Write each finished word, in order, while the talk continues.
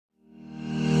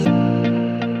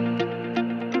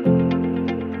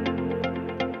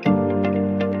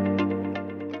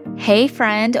Hey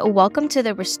friend, welcome to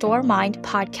the Restore Mind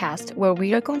podcast, where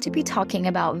we are going to be talking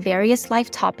about various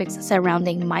life topics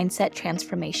surrounding mindset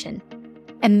transformation.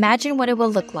 Imagine what it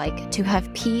will look like to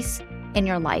have peace in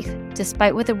your life,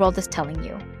 despite what the world is telling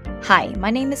you. Hi, my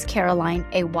name is Caroline,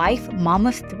 a wife, mom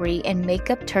of 3, and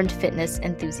makeup turned fitness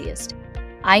enthusiast.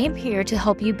 I am here to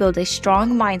help you build a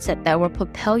strong mindset that will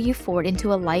propel you forward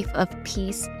into a life of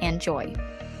peace and joy.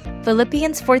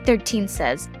 Philippians 4:13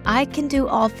 says, I can do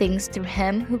all things through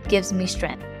him who gives me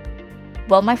strength.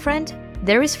 Well, my friend,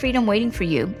 there is freedom waiting for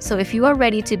you. So if you are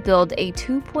ready to build a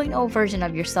 2.0 version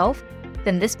of yourself,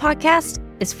 then this podcast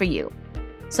is for you.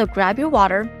 So grab your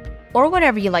water or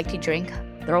whatever you like to drink,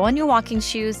 throw on your walking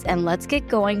shoes, and let's get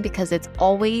going because it's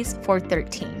always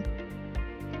 4:13.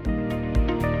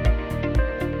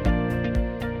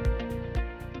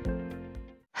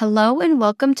 Hello and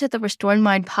welcome to the Restore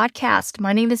Mind podcast.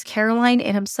 My name is Caroline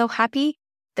and I'm so happy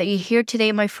that you're here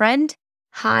today, my friend.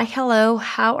 Hi, hello,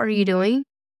 how are you doing?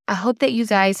 I hope that you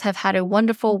guys have had a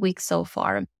wonderful week so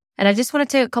far. And I just want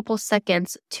to take a couple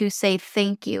seconds to say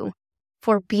thank you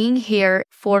for being here,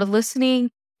 for listening,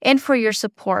 and for your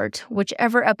support,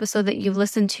 whichever episode that you've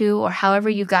listened to or however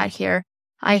you got here.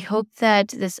 I hope that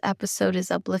this episode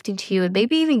is uplifting to you and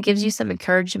maybe even gives you some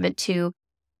encouragement to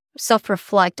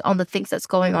self-reflect on the things that's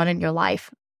going on in your life.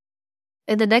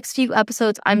 In the next few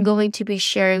episodes, I'm going to be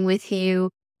sharing with you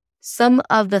some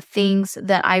of the things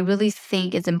that I really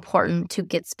think is important to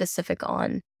get specific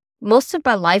on. Most of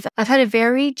my life, I've had a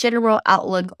very general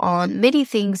outlook on many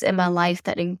things in my life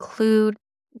that include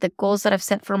the goals that I've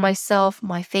set for myself,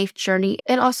 my faith journey,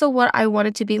 and also what I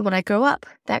wanted to be when I grow up.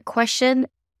 That question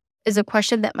is a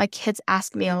question that my kids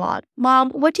ask me a lot. Mom,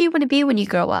 what do you want to be when you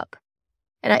grow up?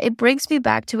 And it brings me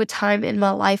back to a time in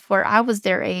my life where I was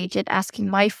their age and asking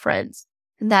my friends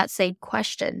that same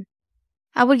question.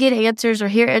 I would get answers or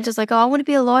hear answers like, oh, I want to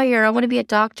be a lawyer, I want to be a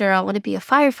doctor, I want to be a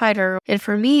firefighter. And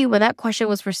for me, when that question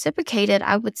was reciprocated,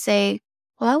 I would say,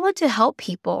 well, I want to help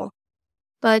people.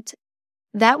 But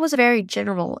that was very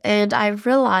general. And I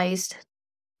realized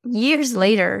years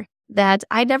later that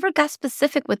I never got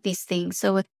specific with these things.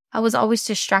 So I was always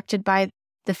distracted by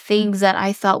the things that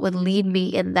I thought would lead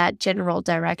me in that general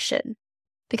direction.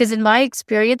 Because in my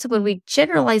experience, when we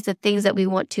generalize the things that we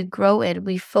want to grow in,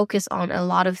 we focus on a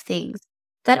lot of things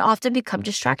that often become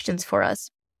distractions for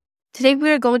us. Today, we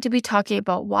are going to be talking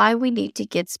about why we need to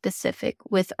get specific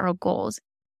with our goals.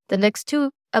 The next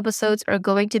 2 episodes are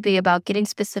going to be about getting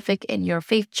specific in your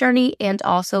faith journey and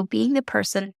also being the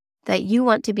person that you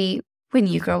want to be when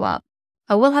you grow up.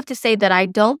 I will have to say that I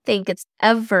don't think it's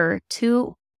ever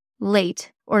too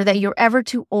late or that you're ever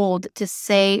too old to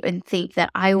say and think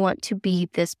that I want to be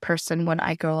this person when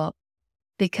I grow up.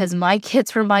 Because my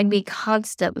kids remind me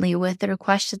constantly with their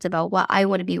questions about what I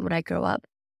want to be when I grow up,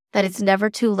 that it's never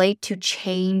too late to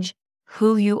change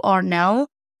who you are now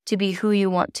to be who you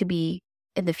want to be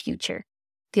in the future.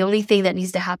 The only thing that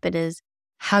needs to happen is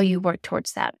how you work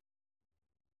towards that.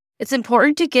 It's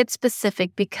important to get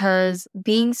specific because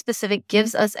being specific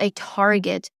gives us a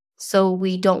target so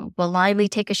we don't blindly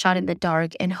take a shot in the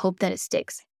dark and hope that it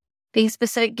sticks. Being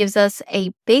specific gives us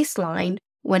a baseline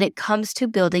when it comes to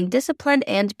building discipline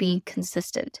and being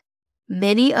consistent.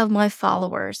 Many of my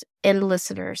followers and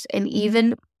listeners, and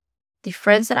even the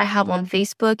friends that I have on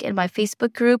Facebook and my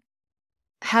Facebook group,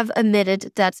 have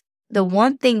admitted that the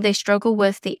one thing they struggle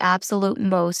with the absolute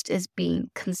most is being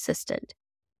consistent.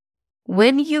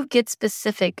 When you get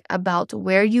specific about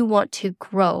where you want to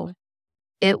grow,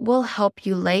 it will help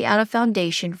you lay out a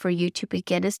foundation for you to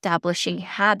begin establishing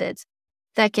habits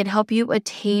that can help you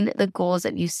attain the goals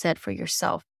that you set for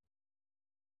yourself.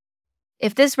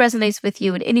 If this resonates with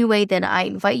you in any way, then I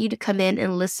invite you to come in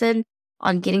and listen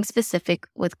on getting specific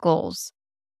with goals.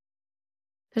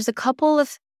 There's a couple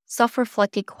of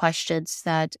self-reflecting questions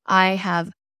that I have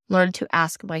learned to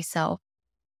ask myself,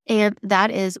 and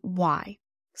that is why.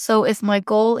 So if my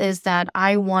goal is that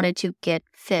I wanted to get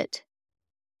fit,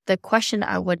 the question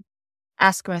I would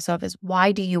ask myself is,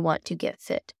 why do you want to get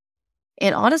fit?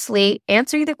 And honestly,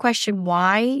 answering the question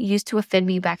why used to offend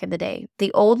me back in the day.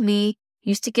 The old me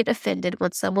used to get offended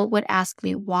when someone would ask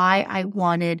me why I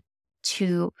wanted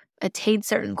to attain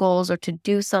certain goals or to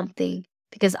do something,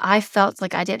 because I felt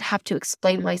like I didn't have to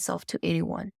explain myself to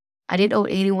anyone. I didn't owe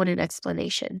anyone an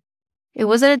explanation. It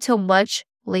wasn't until much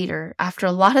later, after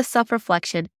a lot of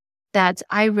self-reflection, that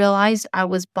I realized I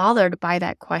was bothered by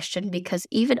that question because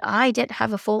even I didn't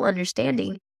have a full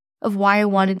understanding of why I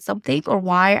wanted something or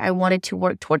why I wanted to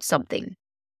work towards something.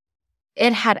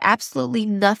 It had absolutely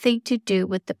nothing to do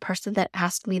with the person that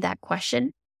asked me that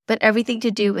question, but everything to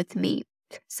do with me.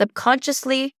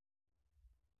 Subconsciously,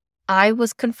 I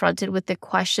was confronted with the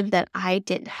question that I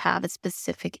didn't have a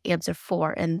specific answer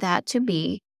for. And that to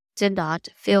me did not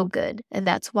feel good. And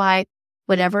that's why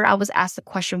whenever I was asked the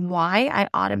question why, I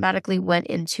automatically went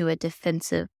into a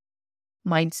defensive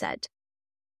mindset.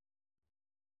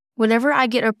 Whenever I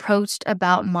get approached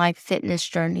about my fitness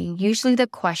journey, usually the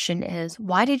question is,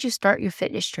 why did you start your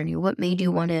fitness journey? What made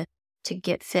you want to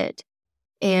get fit?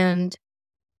 And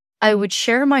I would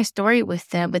share my story with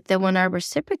them, but then when I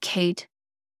reciprocate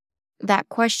that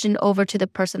question over to the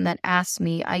person that asked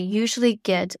me, I usually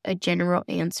get a general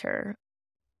answer.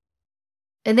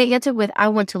 And they answer with, I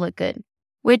want to look good,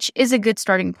 which is a good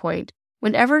starting point.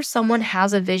 Whenever someone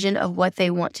has a vision of what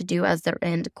they want to do as their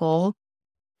end goal,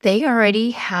 they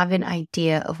already have an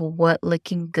idea of what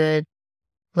looking good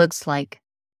looks like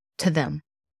to them.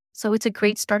 So it's a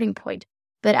great starting point.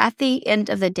 But at the end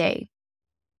of the day,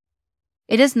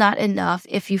 it is not enough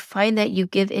if you find that you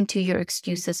give into your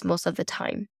excuses most of the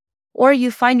time, or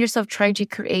you find yourself trying to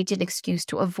create an excuse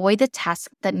to avoid the task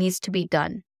that needs to be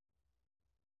done.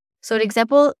 So an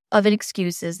example of an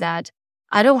excuse is that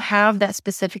I don't have that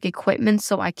specific equipment,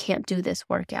 so I can't do this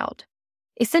workout.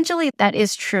 Essentially, that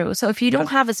is true. So if you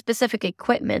don't have a specific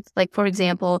equipment, like for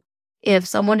example, if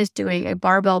someone is doing a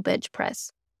barbell bench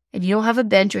press and you don't have a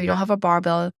bench or you don't have a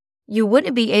barbell, you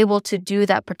wouldn't be able to do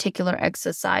that particular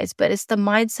exercise. But it's the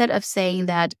mindset of saying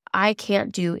that I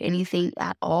can't do anything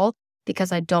at all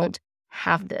because I don't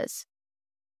have this.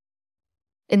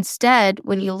 Instead,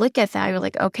 when you look at that, you're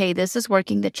like, okay, this is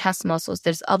working the chest muscles.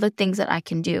 There's other things that I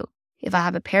can do. If I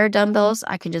have a pair of dumbbells,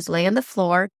 I can just lay on the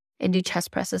floor and do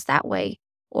chest presses that way.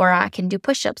 Or I can do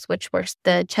push-ups, which works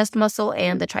the chest muscle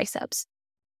and the triceps.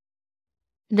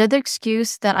 Another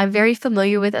excuse that I'm very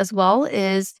familiar with as well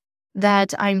is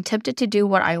that I'm tempted to do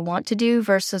what I want to do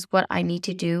versus what I need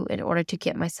to do in order to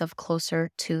get myself closer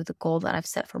to the goal that I've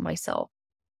set for myself.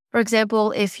 For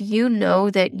example, if you know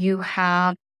that you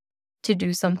have to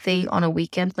do something on a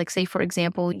weekend, like say, for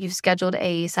example, you've scheduled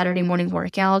a Saturday morning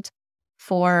workout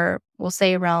for, we'll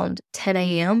say around 10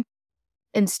 a.m.,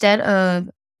 instead of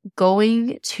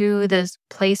going to this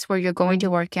place where you're going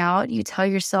to work out, you tell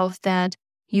yourself that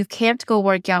you can't go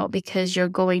work out because you're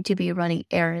going to be running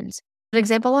errands. An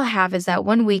example I have is that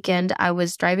one weekend I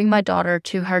was driving my daughter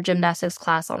to her gymnastics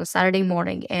class on a Saturday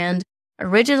morning, and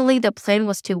originally the plan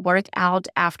was to work out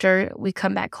after we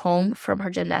come back home from her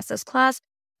gymnastics class,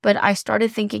 but I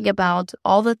started thinking about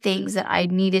all the things that I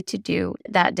needed to do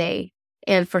that day,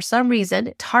 and for some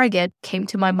reason, Target came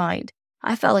to my mind.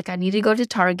 I felt like I needed to go to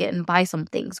Target and buy some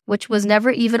things, which was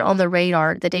never even on the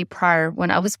radar the day prior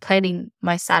when I was planning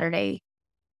my Saturday.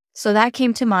 So that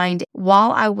came to mind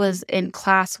while I was in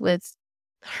class with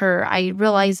her. I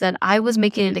realized that I was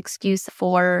making an excuse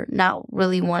for not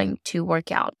really wanting to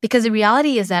work out, because the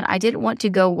reality is that I didn't want to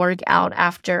go work out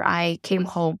after I came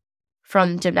home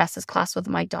from gymnastics class with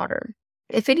my daughter.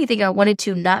 If anything, I wanted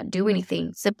to not do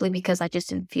anything simply because I just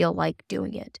didn't feel like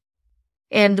doing it.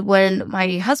 And when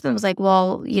my husband was like,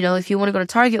 well, if you want to go to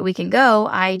Target, we can go.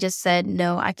 I just said,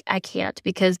 no, I can't,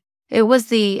 because it was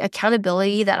the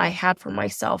accountability that I had for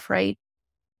myself, right?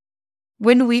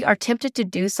 When we are tempted to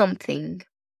do something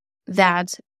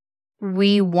that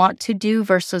we want to do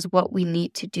versus what we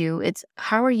need to do, it's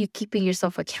how are you keeping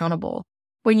yourself accountable?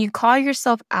 When you call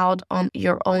yourself out on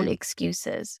your own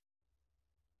excuses,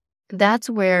 that's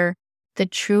where the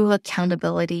true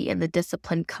accountability and the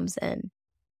discipline comes in.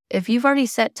 If you've already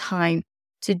set time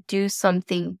to do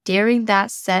something during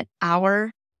that set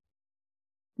hour,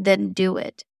 then do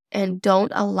it. And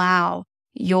don't allow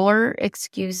your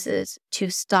excuses to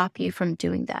stop you from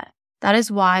doing that. That is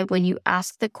why when you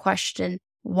ask the question,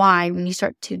 why, when you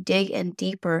start to dig in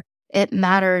deeper, it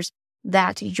matters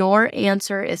that your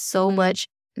answer is so much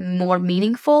more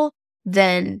meaningful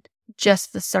than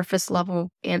just the surface level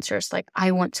answers like,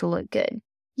 I want to look good.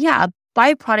 Yeah,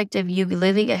 byproduct of you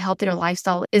living a healthier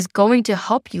lifestyle is going to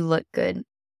help you look good.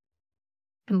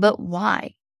 But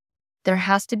why? There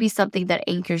has to be something that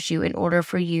anchors you in order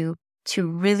for you to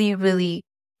really, really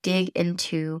dig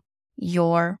into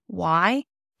your why,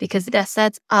 because that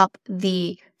sets up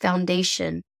the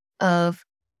foundation of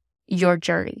your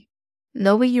journey.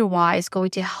 Knowing your why is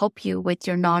going to help you with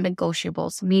your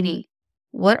non-negotiables, meaning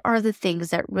what are the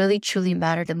things that really truly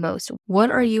matter the most?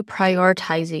 What are you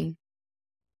prioritizing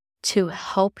to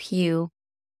help you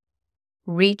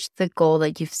reach the goal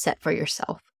that you've set for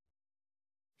yourself?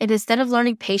 And instead of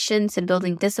learning patience and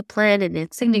building discipline and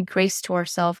extending grace to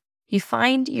ourselves, you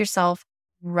find yourself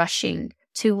rushing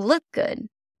to look good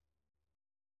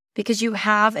because you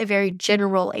have a very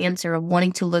general answer of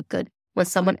wanting to look good when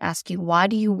someone asks you, why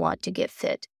do you want to get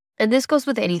fit? And this goes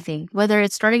with anything, whether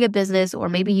it's starting a business or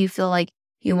maybe you feel like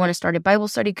You want to start a Bible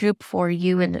study group for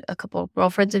you and a couple of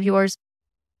girlfriends of yours.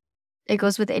 It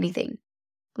goes with anything.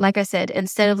 Like I said,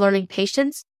 instead of learning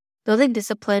patience, building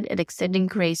discipline, and extending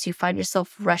grace, you find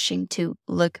yourself rushing to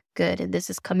look good. And this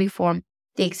is coming from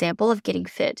the example of getting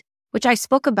fit, which I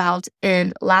spoke about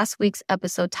in last week's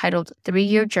episode titled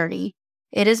 3-Year Journey.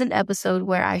 It is an episode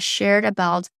where I shared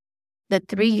about the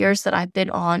 3 years that I've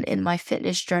been on in my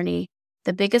fitness journey,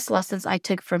 the biggest lessons I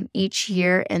took from each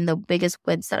year and the biggest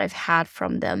wins that I've had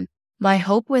from them. My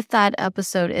hope with that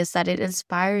episode is that it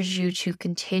inspires you to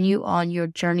continue on your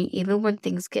journey even when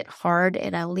things get hard.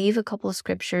 And I leave a couple of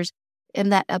scriptures in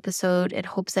that episode in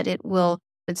hopes that it will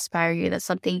inspire you, that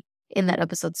something in that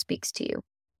episode speaks to you.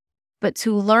 But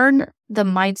to learn the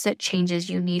mindset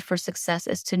changes you need for success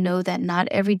is to know that not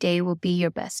every day will be your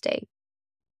best day.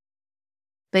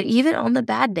 But even on the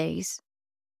bad days,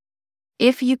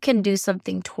 if you can do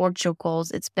something towards your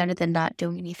goals, it's better than not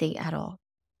doing anything at all.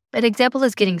 An example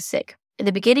is getting sick. In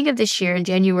the beginning of this year, in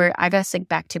January, I got sick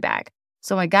back to back.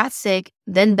 So I got sick,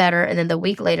 then better, and then the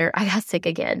week later, I got sick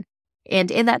again. And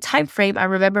in that time frame, I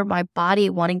remember my body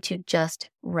wanting to just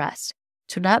rest,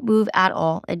 to not move at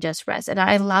all and just rest. And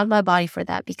I allowed my body for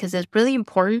that because it's really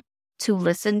important to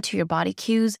listen to your body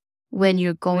cues when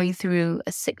you're going through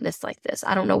a sickness like this.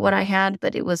 I don't know what I had,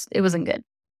 but it wasn't good.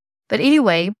 But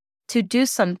anyway, to do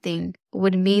something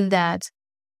would mean that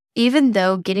even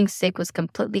though getting sick was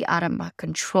completely out of my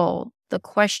control, the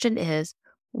question is,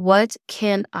 what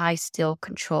can I still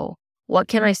control? What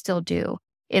can I still do?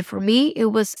 And for me, it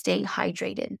was staying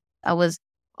hydrated. I was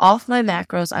off my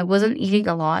macros. I wasn't eating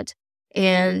a lot,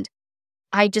 and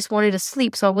I just wanted to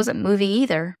sleep, so I wasn't moving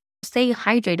either. Staying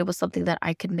hydrated was something that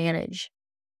I could manage.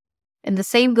 And the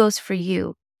same goes for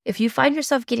you. If you find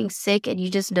yourself getting sick and you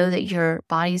just know that your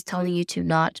body is telling you to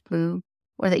not move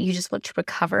or that you just want to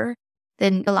recover,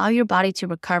 then allow your body to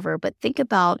recover. But think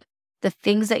about the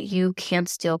things that you can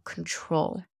still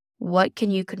control. What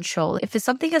can you control? If it's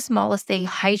something as small as staying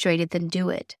hydrated, then do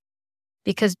it.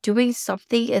 Because doing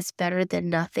something is better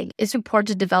than nothing. It's important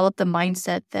to develop the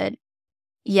mindset that,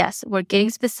 yes, we're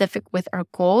getting specific with our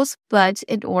goals, but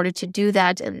in order to do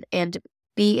that and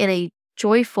be in a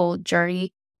joyful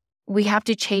journey, we have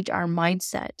to change our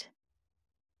mindset.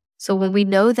 So when we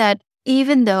know that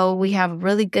even though we have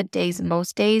really good days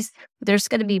most days, there's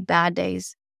going to be bad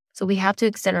days. So we have to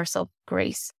extend ourselves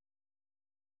grace.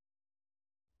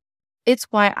 It's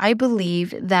why I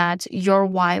believe that your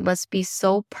why must be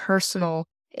so personal.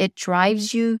 It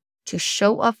drives you to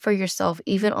show up for yourself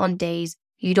even on days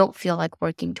you don't feel like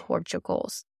working towards your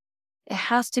goals. It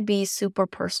has to be super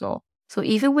personal. So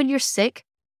even when you're sick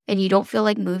and you don't feel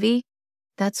like moving,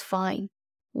 that's fine.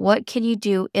 What can you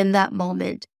do in that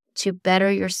moment to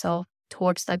better yourself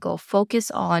towards that goal?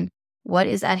 Focus on what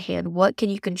is at hand. What can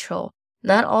you control?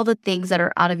 Not all the things that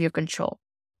are out of your control.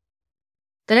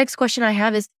 The next question I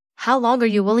have is, how long are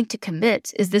you willing to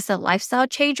commit? Is this a lifestyle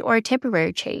change or a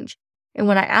temporary change? And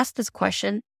when I ask this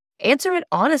question, answer it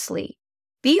honestly.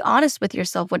 Be honest with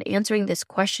yourself when answering this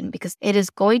question because it is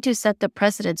going to set the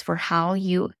precedence for how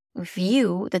you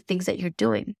view the things that you're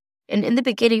doing. And in the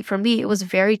beginning, for me, it was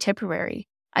very temporary.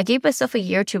 I gave myself a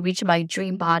year to reach my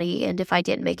dream body, and if I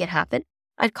didn't make it happen,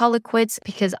 I'd call it quits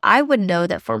because I would know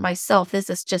that for myself, this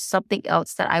is just something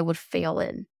else that I would fail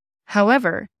in.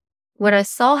 However, when I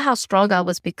saw how strong I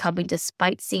was becoming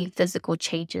despite seeing physical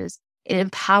changes, it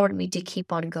empowered me to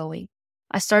keep on going.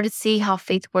 I started seeing how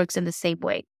faith works in the same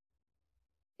way.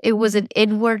 It was an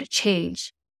inward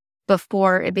change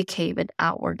before it became an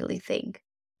outwardly thing.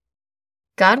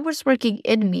 God was working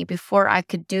in me before I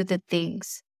could do the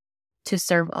things to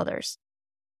serve others.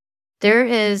 There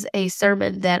is a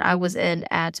sermon that I was in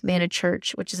at Manna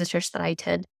Church, which is a church that I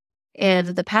attend, and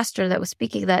the pastor that was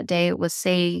speaking that day was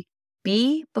saying,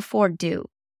 be before do.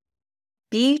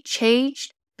 Be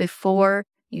changed before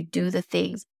you do the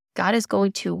things. God is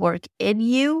going to work in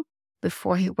you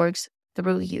before he works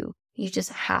through you. You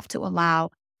just have to allow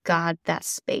God that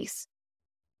space.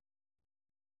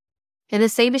 And the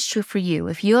same is true for you.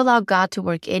 If you allow God to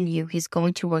work in you, he's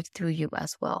going to work through you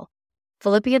as well.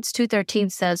 Philippians 2:13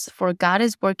 says, for God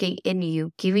is working in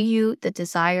you, giving you the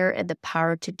desire and the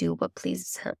power to do what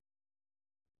pleases him.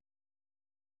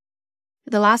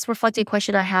 The last reflecting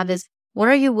question I have is, what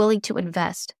are you willing to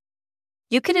invest?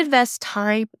 You can invest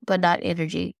time, but not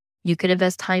energy. You can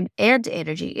invest time and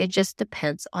energy. It just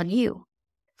depends on you.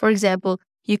 For example,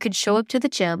 you can show up to the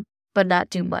gym, but not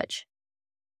do much.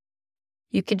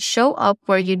 You can show up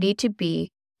where you need to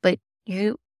be, but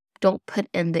you don't put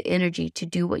in the energy to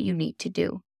do what you need to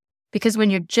do. Because when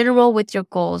you're general with your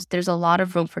goals, there's a lot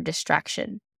of room for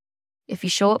distraction. If you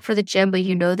show up for the gym, but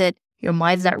you know that your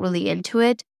mind's not really into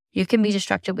it, you can be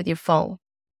distracted with your phone.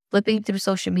 flipping through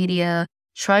social media,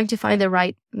 trying to find the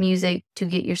right music to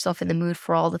get yourself in the mood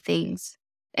for all the things.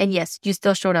 And yes, you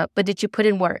still showed up, but did you put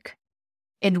in work?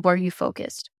 And were you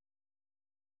focused?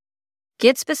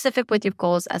 Get specific with your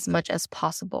goals as much as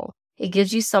possible. It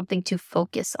gives you something to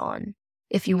focus on.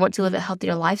 If you want to live a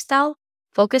healthier lifestyle,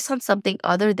 focus on something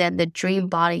other than the dream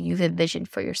body you've envisioned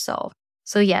for yourself.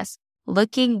 So yes,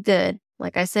 looking good,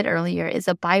 like I said earlier, is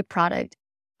a byproduct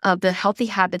of the healthy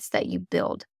habits that you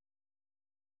build.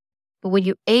 But when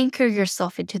you anchor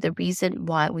yourself into the reason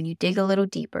why, when you dig a little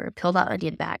deeper, peel that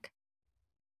onion back,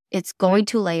 it's going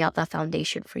to lay out that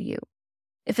foundation for you.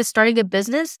 If it's starting a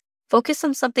business, focus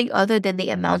on something other than the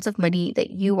amount of money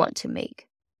that you want to make.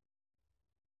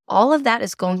 All of that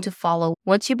is going to follow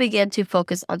once you begin to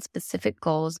focus on specific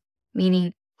goals,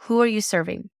 meaning who are you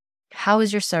serving? How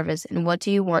is your service? And what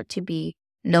do you want to be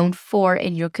known for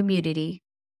in your community?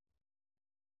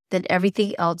 Then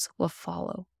everything else will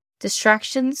follow.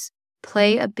 Distractions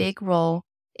play a big role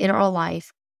in our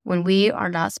life when we are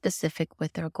not specific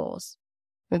with our goals.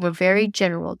 When we're very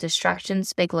general,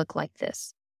 distractions may look like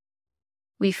this.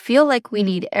 We feel like we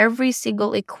need every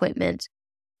single equipment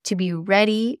to be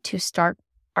ready to start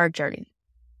our journey.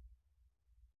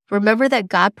 Remember that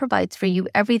God provides for you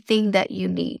everything that you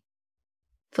need.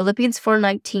 Philippians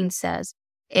 4:19 says,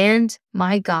 "And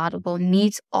my God will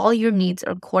meet all your needs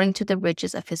according to the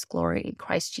riches of his glory in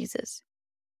Christ Jesus."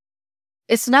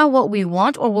 It's not what we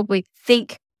want or what we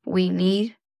think we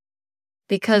need,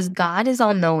 because God is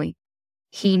all-knowing.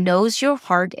 He knows your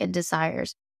heart and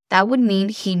desires. That would mean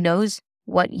he knows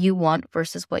what you want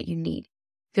versus what you need.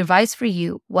 He provides for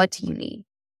you what you need.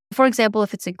 For example,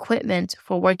 if it's equipment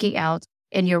for working out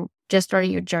and you're just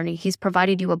starting your journey, he's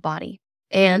provided you a body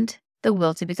and the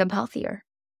will to become healthier.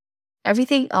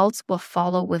 Everything else will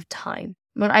follow with time.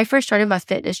 When I first started my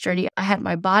fitness journey, I had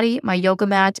my body, my yoga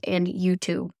mat, and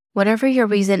YouTube. Whatever your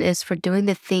reason is for doing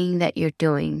the thing that you're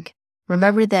doing,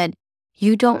 remember that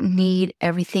you don't need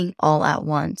everything all at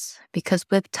once, because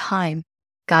with time,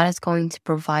 God is going to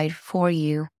provide for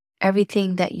you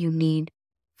everything that you need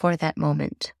for that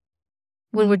moment.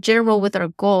 When we're general with our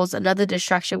goals, another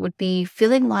distraction would be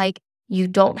feeling like you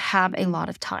don't have a lot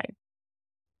of time.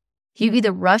 You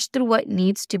either rush through what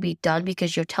needs to be done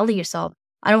because you're telling yourself,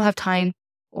 I don't have time,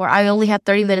 or I only have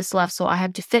 30 minutes left, so I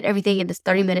have to fit everything in this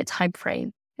 30-minute time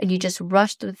frame. And you just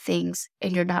rush through things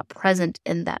and you're not present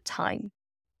in that time.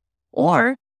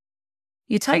 Or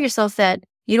you tell yourself that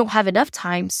you don't have enough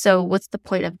time, so what's the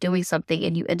point of doing something,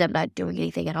 and you end up not doing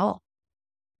anything at all.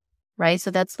 Right?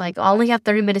 So that's like, I only have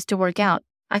 30 minutes to work out.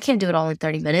 I can't do it all in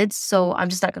 30 minutes, so I'm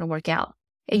just not going to work out.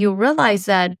 And you realize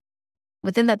that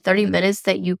within that 30 minutes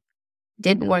that you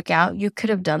didn't work out, you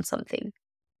could have done something.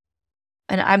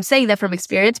 And I'm saying that from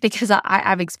experience because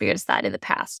I've experienced that in the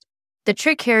past. The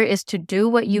trick here is to do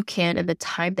what you can in the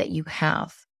time that you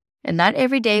have. And not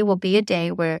every day will be a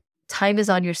day where time is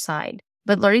on your side.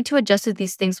 But learning to adjust to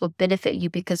these things will benefit you,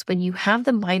 because when you have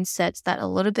the mindset that a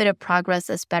little bit of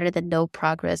progress is better than no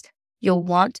progress, you'll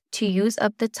want to use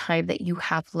up the time that you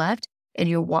have left, and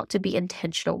you'll want to be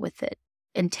intentional with it.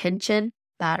 Intention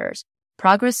matters.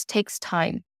 Progress takes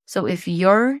time. So if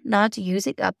you're not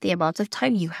using up the amount of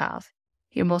time you have,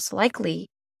 you're most likely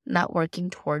not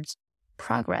working towards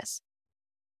progress.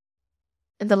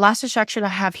 And the last distraction I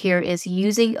have here is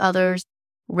using others'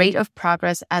 rate of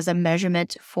progress as a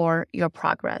measurement for your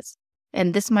progress.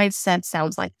 And this mindset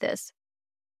sounds like this.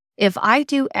 If I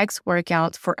do X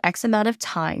workout for X amount of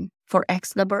time, for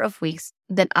X number of weeks,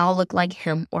 then I'll look like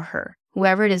him or her,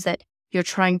 whoever it is that you're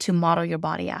trying to model your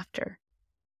body after.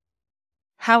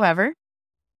 However,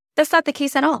 that's not the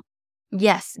case at all.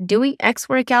 Yes, doing X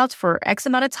workouts for X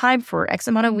amount of time, for X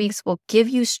amount of weeks will give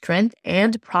you strength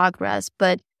and progress,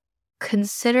 but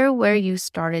consider where you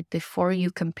started before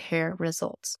you compare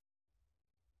results.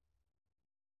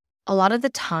 A lot of the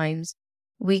times,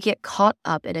 we get caught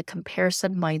up in a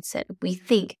comparison mindset. We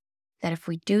think that if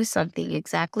we do something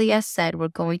exactly as said, we're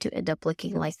going to end up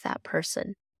looking like that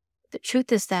person. The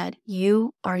truth is that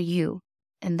you are you,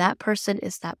 and that person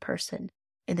is that person.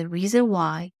 And the reason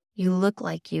why you look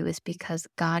like you is because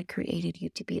God created you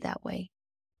to be that way.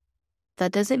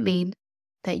 That doesn't mean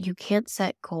that you can't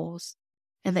set goals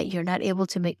and that you're not able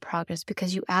to make progress,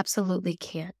 because you absolutely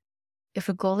can. If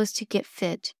a goal is to get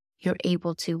fit, you're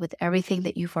able to with everything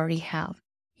that you've already have.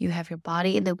 You have your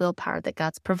body and the willpower that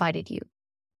God's provided you.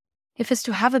 If it's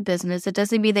to have a business, it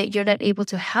doesn't mean that you're not able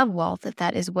to have wealth if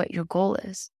that is what your goal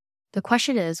is. The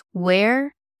question is,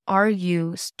 where are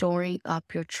you storing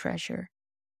up your treasure?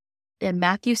 In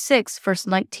Matthew 6, verse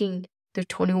 19 through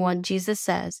 21, Jesus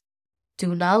says,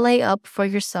 "Do not lay up for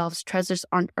yourselves treasures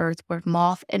on earth where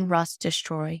moth and rust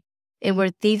destroy, and where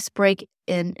thieves break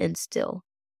in and still,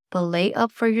 but lay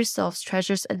up for yourselves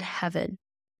treasures in heaven,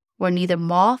 where neither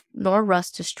moth nor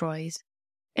rust destroys,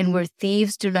 and where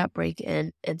thieves do not break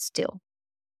in and steal.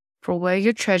 For where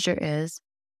your treasure is,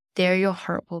 there your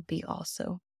heart will be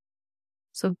also.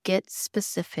 So get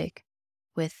specific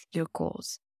with your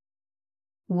goals.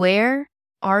 Where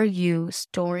are you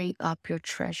storing up your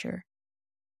treasure?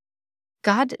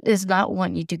 God does not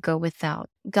want you to go without.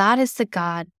 God is the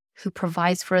God who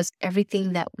provides for us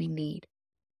everything that we need.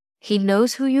 He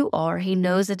knows who you are. He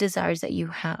knows the desires that you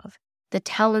have. The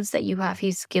talents that you have,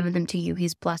 He's given them to you.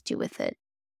 He's blessed you with it.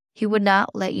 He would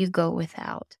not let you go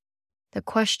without. The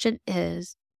question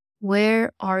is,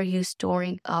 where are you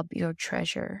storing up your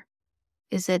treasure?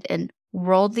 Is it in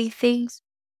worldly things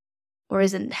or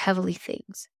is it in heavenly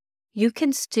things? You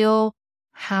can still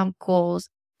have goals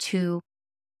to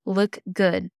look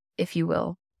good, if you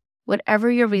will. Whatever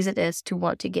your reason is to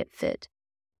want to get fit,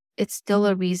 it's still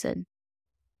a reason.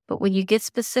 But when you get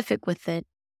specific with it,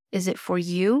 is it for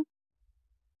you,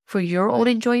 for your own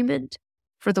enjoyment,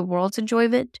 for the world's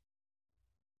enjoyment?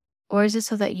 Or is it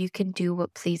so that you can do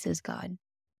what pleases God?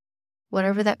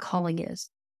 Whatever that calling is,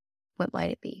 what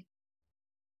might it be?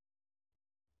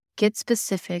 Get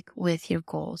specific with your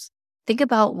goals. Think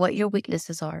about what your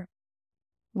weaknesses are.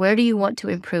 Where do you want to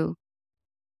improve?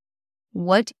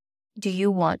 What do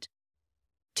you want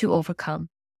to overcome?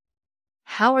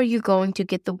 How are you going to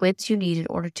get the wins you need in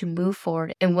order to move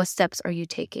forward, and what steps are you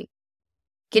taking?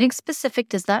 Getting specific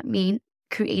does not mean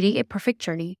creating a perfect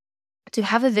journey. To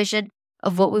have a vision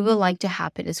of what we would like to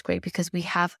happen is great because we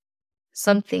have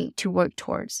something to work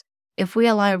towards. If we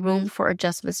allow room for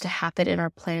adjustments to happen in our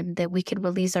plan, then we can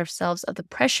release ourselves of the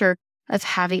pressure of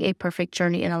having a perfect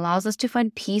journey and allows us to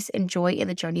find peace and joy in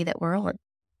the journey that we're on.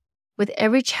 With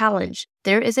every challenge,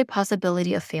 there is a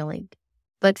possibility of failing.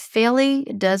 But failing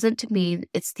doesn't mean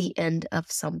it's the end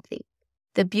of something.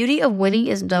 The beauty of winning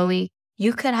is knowing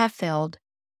you could have failed,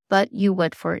 but you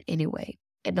went for it anyway.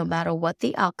 And no matter what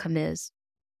the outcome is,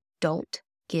 don't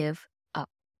give up.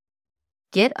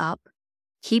 Get up,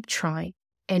 keep trying,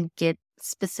 and get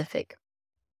specific.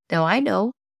 Now, I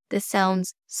know this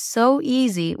sounds so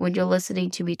easy when you're listening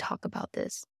to me talk about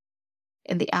this,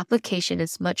 and the application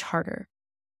is much harder.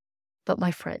 But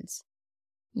my friends,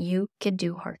 you can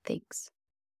do hard things.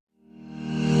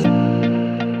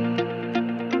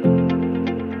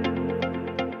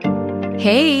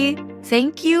 Hey,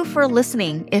 thank you for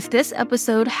listening. If this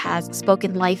episode has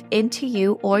spoken life into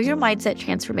you or your mindset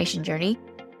transformation journey,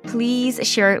 please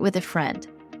share it with a friend.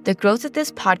 The growth of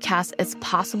this podcast is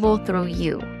possible through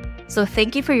you. So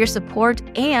thank you for your support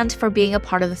and for being a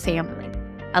part of the family.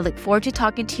 I look forward to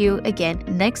talking to you again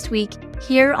next week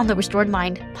here on the Restored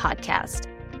Mind podcast.